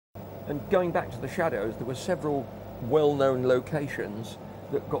And going back to the shadows, there were several well-known locations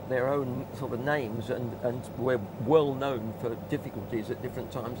that got their own sort of names and were well known for difficulties at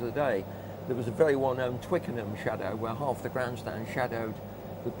different times of the day. There was a very well-known Twickenham shadow where half the grandstand shadowed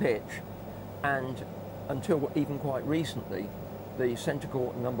the pitch, and until even quite recently, the centre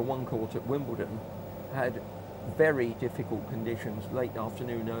court and number 1 court at Wimbledon had very difficult conditions, late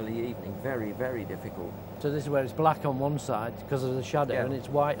afternoon, early evening, very, very difficult. So this is where it's black on one side because of the shadow, Yeah. and it's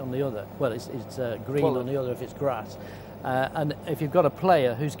white on the other. Well, it's green on the other if it's grass. And if you've got a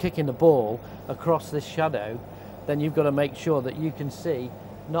player who's kicking the ball across this shadow, then you've got to make sure that you can see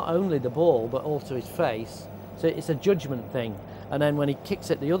not only the ball but also his face. So it's a judgment thing. And then when he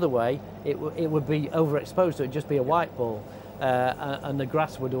kicks it the other way, it would be overexposed, so it'd just be a white ball, and the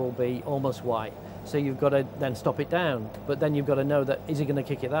grass would all be almost white. So you've got to then stop it down, but then you've got to know that is he going to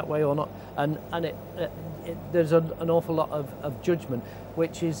kick it that way or not, and there's an awful lot of judgment,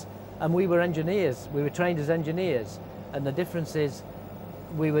 which is, and we were engineers, we were trained as engineers, and the difference is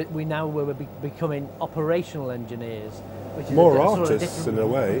we now were becoming operational engineers, which is more sort of artists in a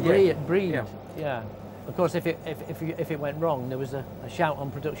way. breed. Yeah. Of course, if it went wrong, there was a shout on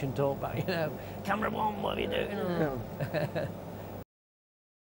production talk back, camera one, what are you doing?